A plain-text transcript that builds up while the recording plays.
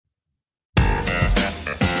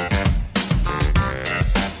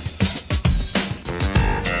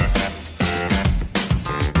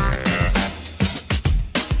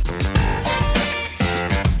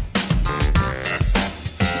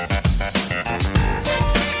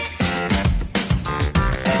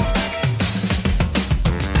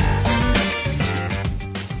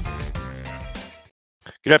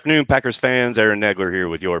Good afternoon, Packers fans. Aaron Negler here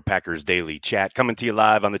with your Packers Daily Chat, coming to you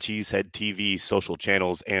live on the Cheesehead TV social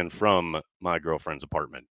channels and from my girlfriend's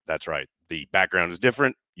apartment. That's right. The background is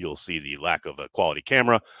different. You'll see the lack of a quality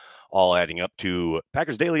camera, all adding up to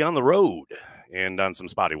Packers Daily on the road and on some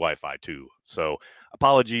spotty Wi-Fi too. So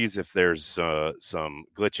apologies if there's some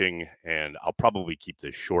glitching, and I'll probably keep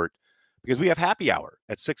this short because we have happy hour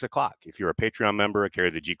at 6 o'clock. If you're a Patreon member, a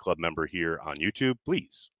Carry the G Club member here on YouTube,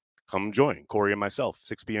 please come join Corey and myself,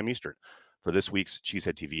 6 p.m. Eastern, for this week's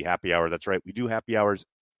Cheesehead TV happy hour. That's right. We do happy hours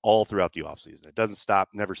all throughout the offseason. It doesn't stop,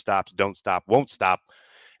 never stops, don't stop, won't stop.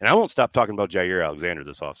 And I won't stop talking about Jaire Alexander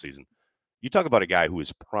this offseason. You talk about a guy who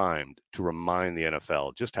is primed to remind the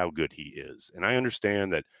NFL just how good he is. And I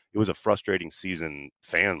understand that it was a frustrating season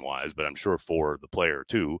fan-wise, but I'm sure for the player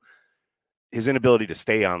too. His inability to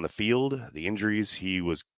stay on the field, the injuries he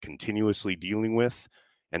was continuously dealing with,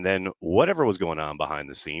 and then whatever was going on behind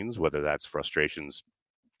the scenes, whether that's frustrations,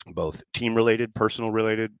 both team related, personal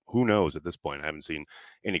related, who knows at this point? I haven't seen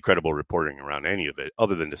any credible reporting around any of it,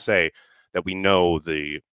 other than to say that we know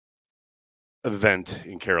the event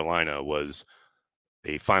in Carolina was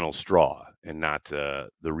a final straw and not the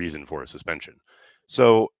reason for a suspension.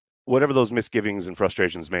 So whatever those misgivings and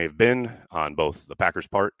frustrations may have been on both the Packers'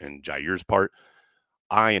 part and Jaire's part,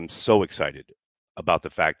 I am so excited about the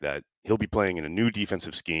fact that he'll be playing in a new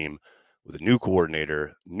defensive scheme with a new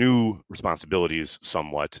coordinator, new responsibilities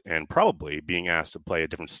somewhat, and probably being asked to play a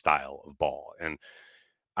different style of ball. And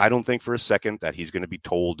I don't think for a second that he's going to be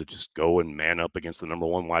told to just go and man up against the number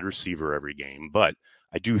one wide receiver every game. But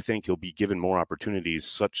I do think he'll be given more opportunities,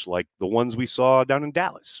 such like the ones we saw down in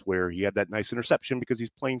Dallas, where he had that nice interception because he's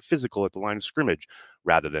playing physical at the line of scrimmage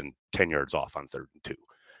rather than 10 yards off on 3rd and 2.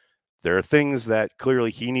 There are things that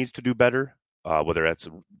clearly he needs to do better, whether that's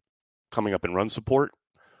coming up in run support,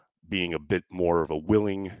 being a bit more of a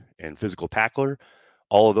willing and physical tackler,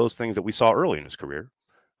 all of those things that we saw early in his career.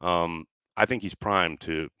 I think he's primed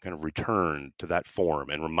to kind of return to that form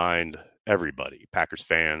and remind everybody, Packers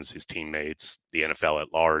fans, his teammates, the NFL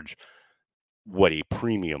at large, what a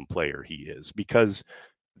premium player he is, because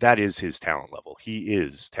that is his talent level. He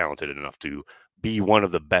is talented enough to be one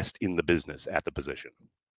of the best in the business at the position.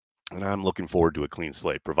 And I'm looking forward to a clean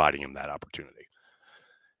slate, providing him that opportunity.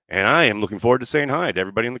 And I am looking forward to saying hi to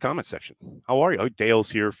everybody in the comments section. How are you? Oh, Dale's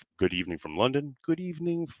here. Good evening from London. Good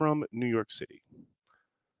evening from New York City.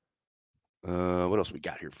 What else we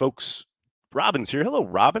got here, folks? Robin's here. Hello,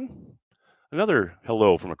 Robin. Another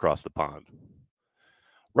hello from across the pond.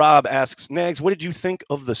 Rob asks, Nags, what did you think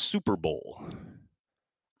of the Super Bowl?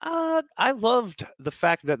 I loved the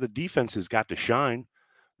fact that the defenses got to shine.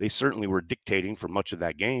 They certainly were dictating for much of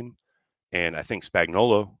that game. And I think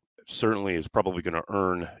Spagnuolo certainly is probably going to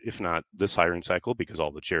earn, if not this hiring cycle, because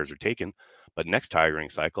all the chairs are taken, but next hiring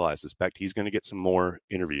cycle, I suspect he's going to get some more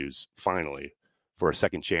interviews finally for a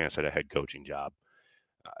second chance at a head coaching job.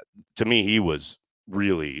 To me, he was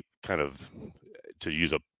really kind of, to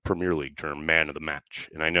use a Premier League term, man of the match.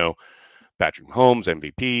 And I know Patrick Mahomes,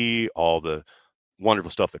 MVP, all the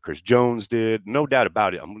wonderful stuff that Chris Jones did, no doubt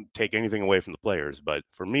about it. I'm going to take anything away from the players, but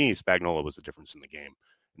for me, Spagnuolo was the difference in the game.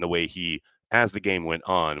 And the way he, as the game went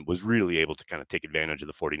on, was really able to kind of take advantage of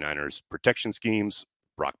the 49ers protection schemes,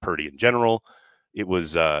 Brock Purdy in general. That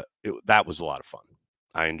was a lot of fun.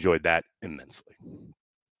 I enjoyed that immensely.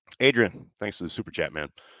 Adrian, thanks for the super chat, man.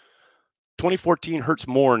 2014 hurts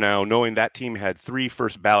more now knowing that team had 3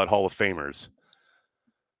 first ballot Hall of Famers.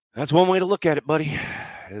 That's one way to look at it, buddy.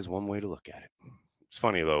 It is one way to look at it. It's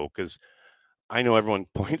funny, though, because I know everyone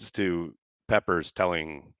points to Peppers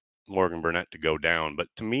telling Morgan Burnett to go down, but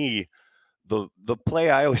to me, the play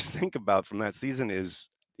I always think about from that season is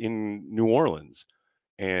in New Orleans,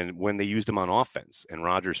 and when they used him on offense, and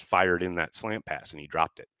Rodgers fired in that slant pass, and he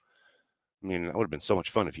dropped it. I mean, that would have been so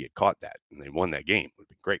much fun if he had caught that and they won that game. It would have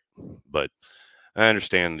been great. But I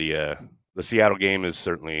understand the Seattle game is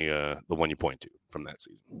certainly the one you point to from that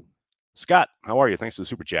season. Scott, how are you? Thanks for the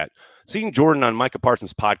super chat. Seeing Jordan on Micah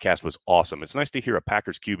Parsons' podcast was awesome. It's nice to hear a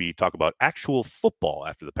Packers QB talk about actual football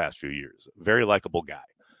after the past few years. Very likable guy.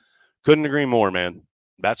 Couldn't agree more, man.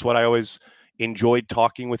 That's what I always enjoyed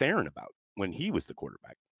talking with Aaron about when he was the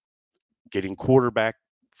quarterback. Getting quarterback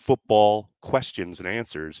football questions and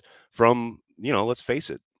answers from, let's face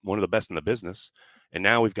it, one of the best in the business. And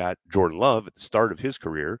now we've got Jordan Love at the start of his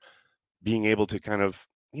career being able to kind of,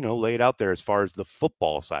 lay it out there as far as the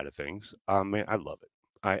football side of things. Man, I love it.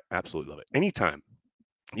 I absolutely love it. Anytime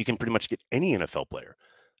you can pretty much get any NFL player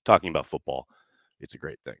talking about football, it's a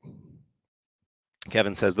great thing.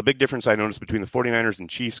 Kevin says, the big difference I noticed between the 49ers and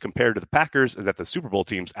Chiefs compared to the Packers is that the Super Bowl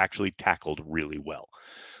teams actually tackled really well.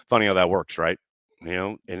 Funny how that works, right?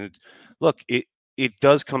 And look, it it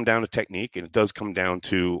does come down to technique, and it does come down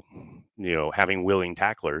to, having willing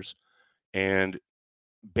tacklers and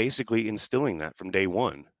basically instilling that from day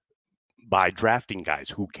one by drafting guys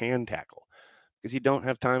who can tackle, because you don't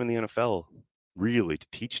have time in the NFL really to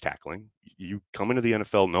teach tackling. You come into the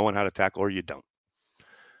NFL knowing how to tackle, or you don't.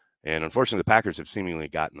 And unfortunately, the Packers have seemingly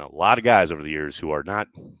gotten a lot of guys over the years who are not,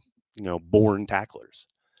 born tacklers.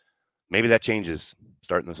 Maybe that changes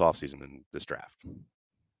starting this offseason and this draft.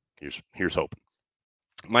 Here's hoping.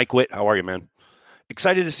 Mike Witt, how are you, man?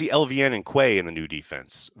 Excited to see LVN and Quay in the new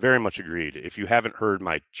defense. Very much agreed. If you haven't heard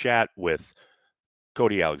my chat with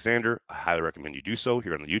Cody Alexander, I highly recommend you do so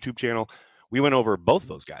here on the YouTube channel. We went over both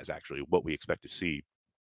those guys, actually, what we expect to see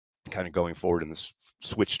kind of going forward in this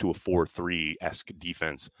switch to a 4-3-esque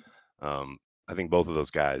defense. I think both of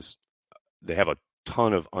those guys, they have a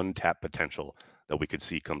ton of untapped potential that we could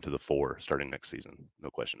see come to the fore starting next season. No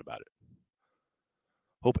question about it.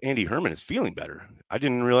 Hope Andy Herman is feeling better. I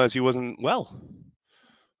didn't realize he wasn't well.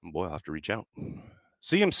 Boy, I'll have to reach out.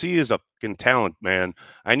 CMC is a fucking talent, man.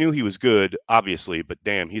 I knew he was good, obviously, but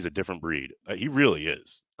damn, he's a different breed. He really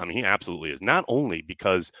is. I mean, he absolutely is. Not only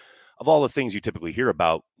because of all the things you typically hear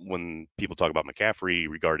about when people talk about McCaffrey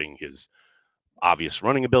regarding his obvious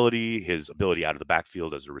running ability, his ability out of the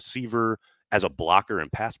backfield as a receiver, as a blocker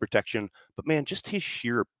and pass protection, but man, just his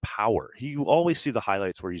sheer power. You always see the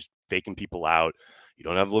highlights where he's faking people out. You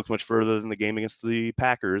don't have to look much further than the game against the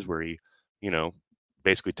Packers where he,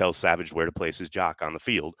 basically tells Savage where to place his jock on the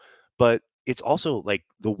field. But it's also like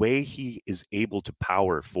the way he is able to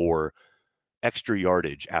power for extra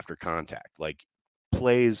yardage after contact, like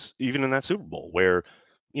plays even in that Super Bowl where,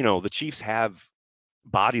 the Chiefs have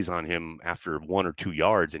bodies on him after 1 or 2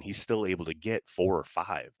 yards and he's still able to get 4 or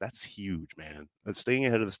 5. That's huge, man. And staying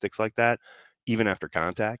ahead of the sticks like that, even after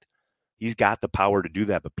contact, he's got the power to do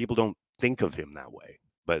that, but people don't think of him that way.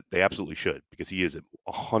 But they absolutely should, because he is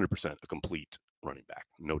 100% a complete running back.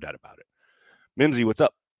 No doubt about it. Mimsy, what's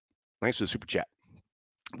up? Thanks for the super chat.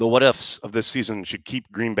 The what ifs of this season should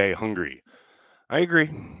keep Green Bay hungry. I agree.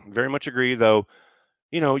 Very much agree, though.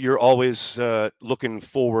 You're always looking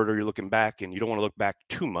forward or you're looking back, and you don't want to look back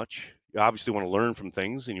too much. You obviously want to learn from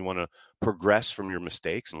things and you want to progress from your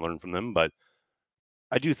mistakes and learn from them. But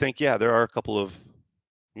I do think, there are a couple of,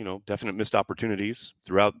 definite missed opportunities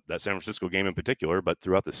throughout that San Francisco game in particular, but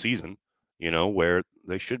throughout the season, where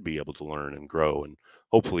they should be able to learn and grow and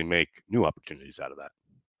hopefully make new opportunities out of that.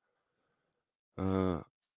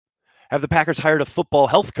 Have the Packers hired a football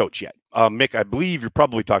health coach yet? Mick, I believe you're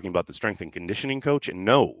probably talking about the strength and conditioning coach. And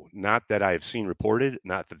no, not that I have seen reported,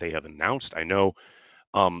 not that they have announced. I know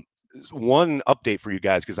one update for you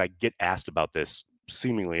guys, because I get asked about this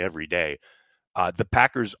seemingly every day. The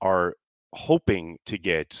Packers are hoping to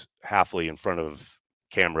get Hafley in front of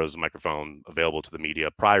cameras, microphone available to the media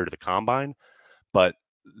prior to the combine, but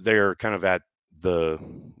they're kind of at the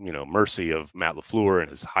mercy of Matt LaFleur and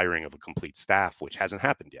his hiring of a complete staff, which hasn't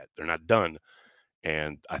happened yet. They're not done.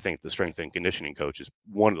 And I think the strength and conditioning coach is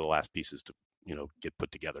one of the last pieces to, get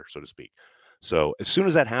put together, so to speak. So as soon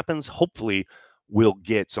as that happens, hopefully we'll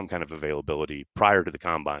get some kind of availability prior to the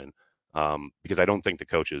combine, because I don't think the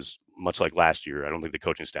coaches, much like last year, I don't think the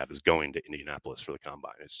coaching staff is going to Indianapolis for the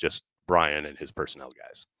combine. It's just Brian and his personnel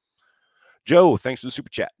guys. Joe, thanks for the super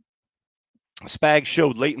chat. Spags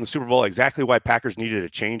showed late in the Super Bowl exactly why Packers needed a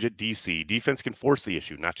change at DC. Defense can force the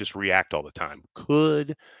issue, not just react all the time.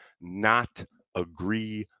 Could not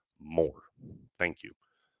agree more. Thank you.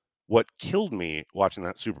 What killed me watching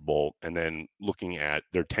that Super Bowl and then looking at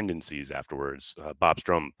their tendencies afterwards, Bob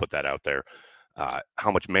Strum put that out there,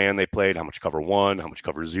 how much man they played, how much cover 1, how much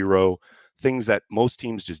cover 0, things that most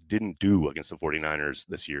teams just didn't do against the 49ers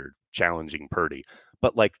this year, challenging Purdy.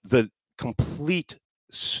 But like the complete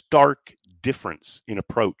stark difference in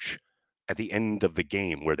approach at the end of the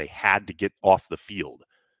game where they had to get off the field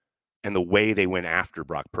and the way they went after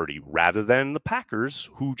Brock Purdy rather than the Packers,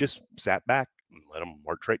 who just sat back and let him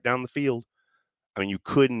march right down the field. I mean, you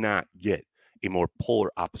could not get a more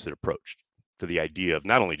polar opposite approach to the idea of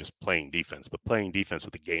not only just playing defense, but playing defense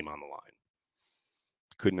with the game on the line.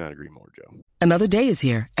 Could not agree more, Joe. Another day is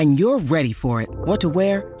here and you're ready for it. What to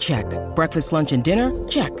wear? Check. Breakfast, lunch, and dinner?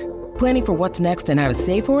 Check. Planning for what's next and how to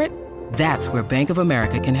save for it? That's where Bank of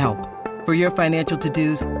America can help. For your financial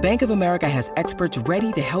to-dos, Bank of America has experts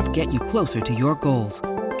ready to help get you closer to your goals.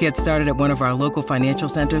 Get started at one of our local financial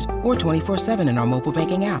centers or 24/7 in our mobile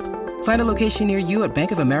banking app. Find a location near you at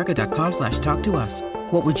bankofamerica.com/talktous.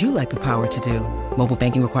 What would you like the power to do? Mobile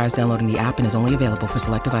banking requires downloading the app and is only available for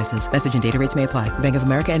select devices. Message and data rates may apply. Bank of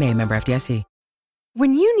America NA, member FDIC.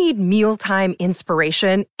 When you need mealtime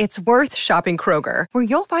inspiration, it's worth shopping Kroger, where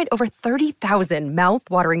you'll find over 30,000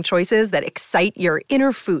 mouth-watering choices that excite your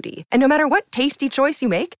inner foodie. And no matter what tasty choice you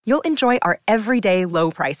make, you'll enjoy our everyday low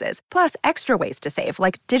prices, plus extra ways to save,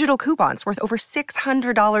 like digital coupons worth over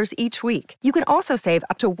 $600 each week. You can also save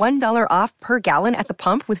up to $1 off per gallon at the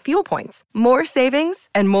pump with fuel points. More savings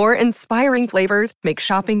and more inspiring flavors make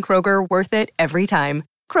shopping Kroger worth it every time.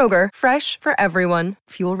 Kroger, fresh for everyone.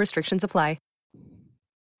 Fuel restrictions apply.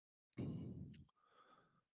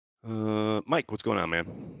 Mike, what's going on, man?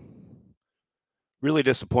 Really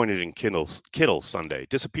disappointed in Kittle Sunday.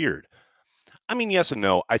 Disappeared. I mean, yes and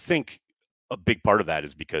no. I think a big part of that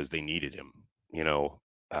is because they needed him. You know,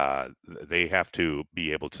 they have to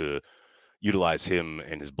be able to utilize him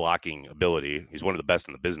and his blocking ability. He's one of the best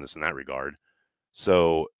in the business in that regard.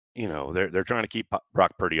 So, you know, they're trying to keep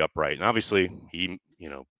Brock Purdy upright. And obviously he, you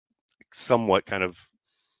know, somewhat kind of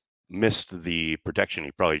missed the protection.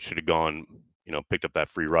 He probably should have gone, you know, picked up that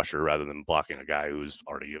free rusher rather than blocking a guy who's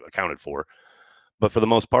already accounted for. But for the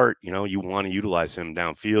most part, you know, you want to utilize him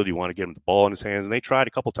downfield. You want to get him the ball in his hands. And they tried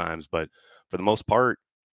a couple times, but for the most part,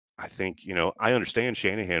 I think, you know, I understand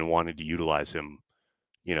Shanahan wanted to utilize him,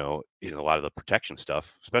 you know, in a lot of the protection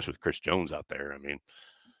stuff, especially with Chris Jones out there. I mean,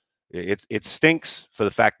 it stinks for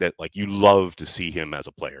the fact that, like, you love to see him as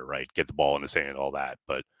a player, right? Get the ball in his hand, all that.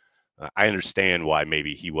 But I understand why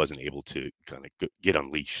maybe he wasn't able to kind of get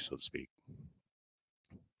unleashed, so to speak.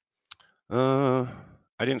 I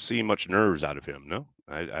didn't see much nerves out of him. No,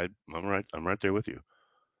 I'm right. I'm right there with you.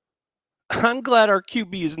 I'm glad our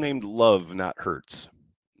QB is named Love, not Hurts.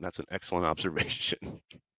 That's an excellent observation.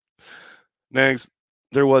 Next,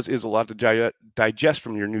 there is a lot to digest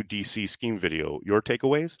from your new DC scheme video. Your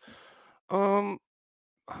takeaways?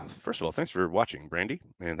 First of all, thanks for watching, Brandy,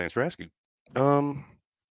 and thanks for asking. I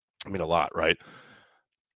mean, a lot, right?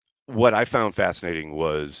 What I found fascinating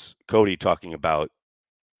was Cody talking about,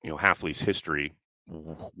 you know, Hafley's history,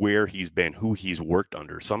 where he's been, who he's worked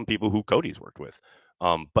under, some people who Cody's worked with.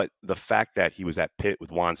 But the fact that he was at Pitt with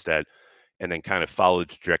Wanstead and then kind of followed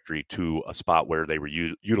the trajectory to a spot where they were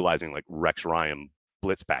utilizing like Rex Ryan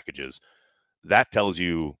blitz packages, that tells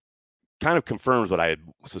you, kind of confirms what I had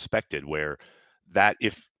suspected, where that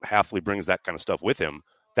if Hafley brings that kind of stuff with him,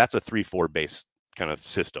 that's a 3-4 base kind of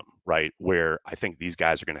system, right? Where I think these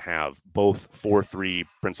guys are going to have both 4-3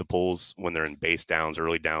 principles when they're in base downs,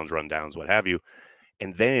 early downs, run downs, what have you.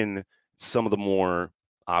 And then some of the more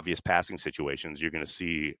obvious passing situations, you're going to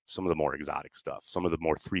see some of the more exotic stuff, some of the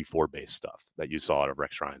more 3-4 base stuff that you saw out of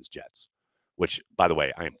Rex Ryan's Jets, which, by the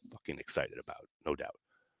way, I am fucking excited about, no doubt.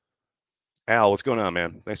 Al, what's going on,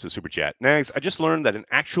 man? Thanks for the super chat. Nags, I just learned that an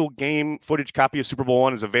actual game footage copy of Super Bowl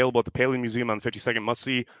I is available at the Paley Museum on 52nd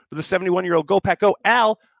Must-See for the 71-year-old Go Pack Go.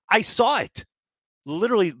 Al, I saw it.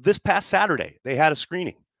 Literally this past Saturday, they had a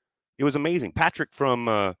screening. It was amazing. Patrick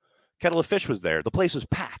from Kettle of Fish was there. The place was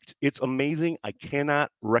packed. It's amazing. I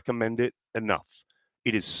cannot recommend it enough.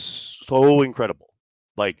 It is so incredible.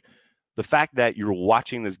 Like, the fact that you're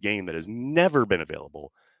watching this game that has never been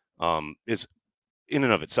available is, in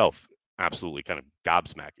and of itself, absolutely kind of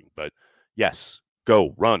gobsmacking. But yes,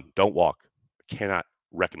 go, run, don't walk. I cannot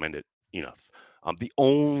recommend it enough. The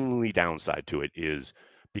only downside to it is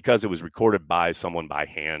because it was recorded by someone by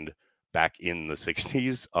hand back in the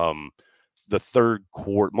 60s, the third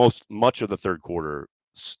quarter, much of the third quarter,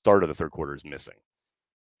 start of the third quarter is missing.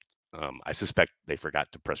 I suspect they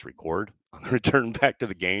forgot to press record on the return back to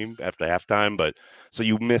the game after halftime, but so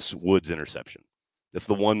you miss Woods' interception. That's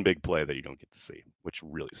the one big play that you don't get to see, which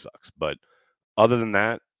really sucks. But other than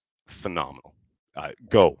that, phenomenal.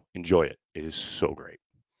 Go, enjoy it. It is so great.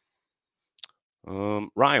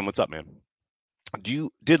 Ryan, what's up, man?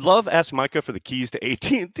 Did Love ask Micah for the keys to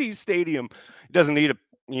AT&T Stadium? He doesn't need it.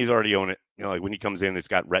 He's already owned it. You know, like when he comes in, it's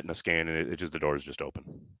got retina scan and the doors just open.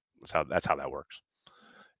 That's how that works.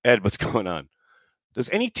 Ed, what's going on? Does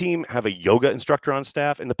any team have a yoga instructor on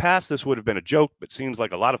staff? In the past, this would have been a joke, but seems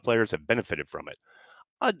like a lot of players have benefited from it.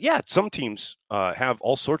 Yeah, some teams have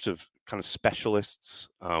all sorts of kind of specialists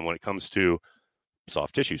when it comes to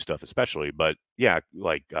soft tissue stuff, especially. But yeah,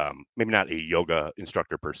 like maybe not a yoga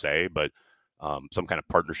instructor per se, but some kind of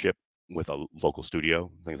partnership with a local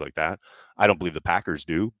studio, things like that. I don't believe the Packers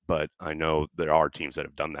do, but I know there are teams that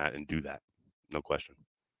have done that and do that. No question.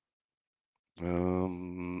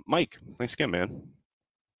 Mike, thanks again, man.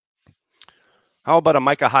 How about a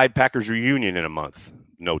Micah Hyde Packers reunion in a month?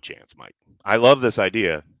 No chance, Mike. I love this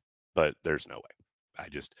idea, but there's no way. I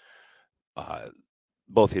just,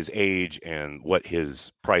 both his age and what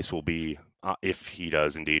his price will be, if he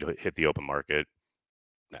does indeed hit the open market,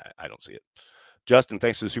 I don't see it. Justin,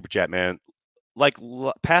 thanks for the super chat, man. like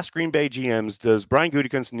past Green Bay GMs, does Brian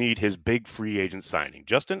Gutekunst need his big free agent signing?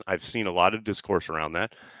 Justin, I've seen a lot of discourse around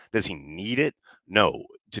that. Does he need it? No.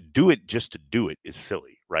 To do it just to do it is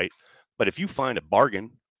silly, right? But if you find a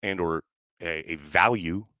bargain and or a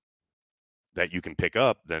value that you can pick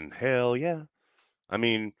up, then hell yeah. I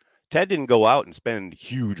mean, Ted didn't go out and spend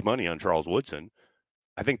huge money on Charles Woodson.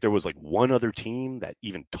 I think there was like one other team that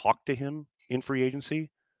even talked to him in free agency,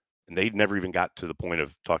 and they never even got to the point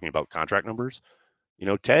of talking about contract numbers. You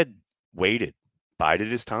know, Ted waited,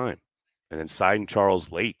 bided his time, and then signed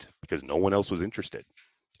Charles late because no one else was interested.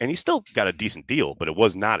 And he still got a decent deal, but it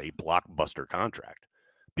was not a blockbuster contract.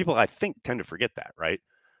 People, I think, tend to forget that, right?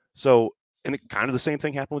 So, and kind of the same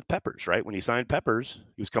thing happened with Peppers, right? When he signed Peppers,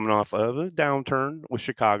 he was coming off of a downturn with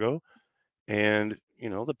Chicago, and, you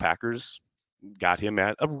know, the Packers got him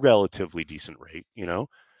at a relatively decent rate, you know?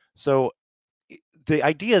 So the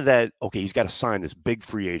idea that, okay, he's got to sign this big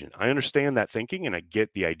free agent, I understand that thinking, and I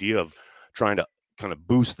get the idea of trying to kind of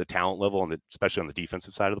boost the talent level, especially on the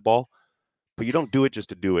defensive side of the ball. But you don't do it just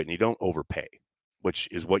to do it, and you don't overpay, which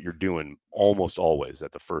is what you're doing almost always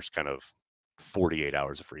at the first kind of 48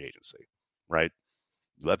 hours of free agency, right?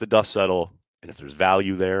 You let the dust settle, and if there's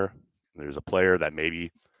value there, there's a player that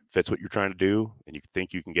maybe fits what you're trying to do, and you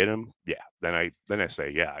think you can get him, yeah, then I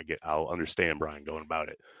say, yeah, I'll understand Brian going about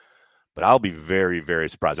it. But I'll be very, very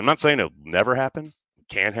surprised. I'm not saying it'll never happen. It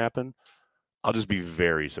can happen. I'll just be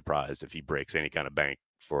very surprised if he breaks any kind of bank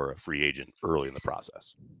for a free agent early in the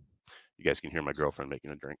process. You guys can hear my girlfriend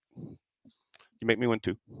making a drink. You make me one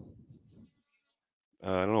too.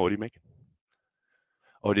 I don't know. What are you making?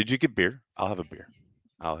 Oh, did you get beer? I'll have a beer.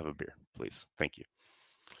 I'll have a beer, please. Thank you.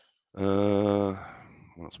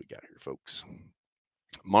 What else we got here, folks?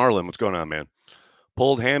 Marlon, what's going on, man?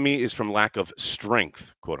 Pulled hammy is from lack of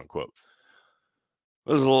strength, quote unquote.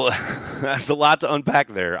 That's a lot to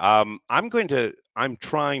unpack there. I'm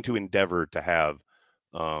trying to endeavor to have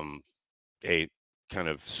a kind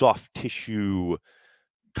of soft tissue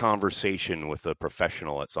conversation with a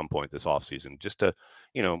professional at some point this offseason, just to,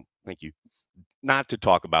 thank you, not to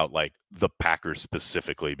talk about like the Packers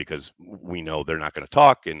specifically, because we know they're not going to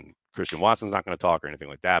talk and Christian Watson's not going to talk or anything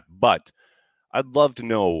like that. But I'd love to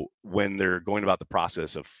know when they're going about the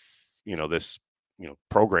process of, this,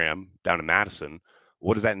 program down in Madison,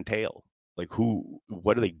 what does that entail? Like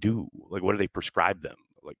what do they do? Like, what do they prescribe them?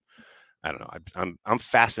 Like, I don't know. I'm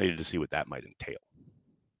fascinated to see what that might entail.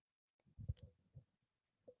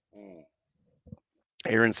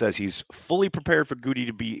 Aaron says he's fully prepared for Goody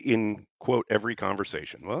to be in, quote, every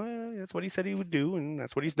conversation. Well, that's what he said he would do, and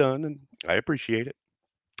that's what he's done, and I appreciate it.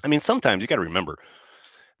 I mean, sometimes you got to remember,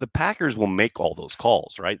 the Packers will make all those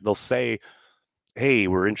calls, right? They'll say, hey,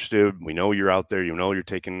 we're interested. We know you're out there. You're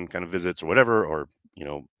taking kind of visits or whatever, or,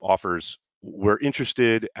 offers. We're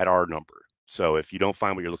interested at our number. So if you don't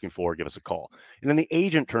find what you're looking for, give us a call. And then the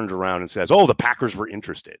agent turns around and says, oh, the Packers were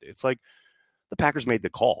interested. It's like the Packers made the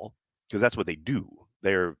call because that's what they do.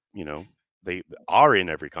 They're, they are in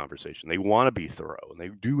every conversation. They want to be thorough and they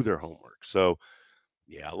do their homework. So,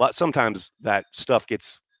 yeah, sometimes that stuff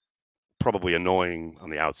gets probably annoying on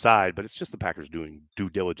the outside, but it's just the Packers doing due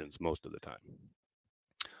diligence most of the time.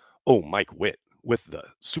 Oh, Mike Witt with the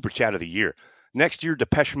super chat of the year. Next year,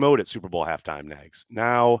 Depeche Mode at Super Bowl halftime, Nags.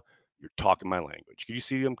 Now you're talking my language. Can you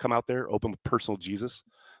see them come out there, open with Personal Jesus?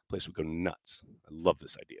 The place would go nuts. I love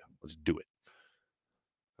this idea. Let's do it.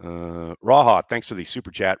 Raha, thanks for the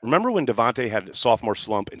super chat. Remember when Davante had a sophomore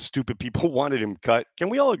slump and stupid people wanted him cut? Can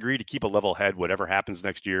we all agree to keep a level head whatever happens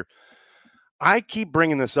next year? I keep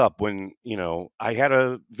bringing this up when, I had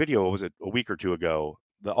a video, was it a week or two ago?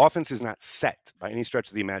 The offense is not set by any stretch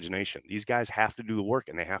of the imagination. These guys have to do the work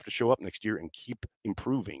and they have to show up next year and keep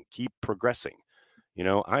improving, keep progressing.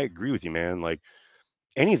 I agree with you, man. Like,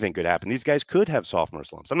 anything could happen. These guys could have sophomore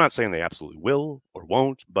slumps. I'm not saying they absolutely will or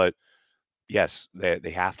won't, but yes,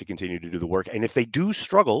 they have to continue to do the work. And if they do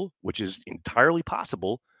struggle, which is entirely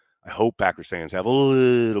possible, I hope Packers fans have a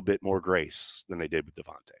little bit more grace than they did with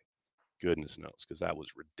Davante. Goodness knows, because that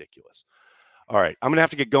was ridiculous. All right, I'm going to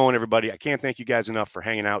have to get going, everybody. I can't thank you guys enough for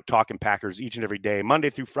hanging out, talking Packers each and every day, Monday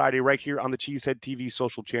through Friday, right here on the Cheesehead TV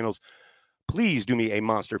social channels. Please do me a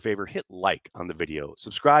monster favor. Hit like on the video,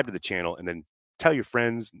 subscribe to the channel, and then tell your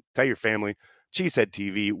friends, tell your family. Cheesehead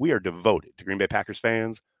TV, we are devoted to Green Bay Packers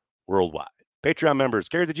fans worldwide. Patreon members,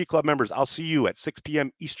 Gary the G Club members, I'll see you at 6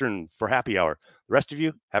 p.m. Eastern for happy hour. The rest of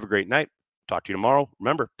you, have a great night. Talk to you tomorrow.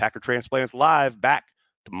 Remember, Packer Transplants live back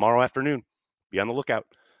tomorrow afternoon. Be on the lookout.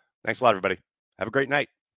 Thanks a lot, everybody. Have a great night.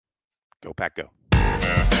 Go Pack Go.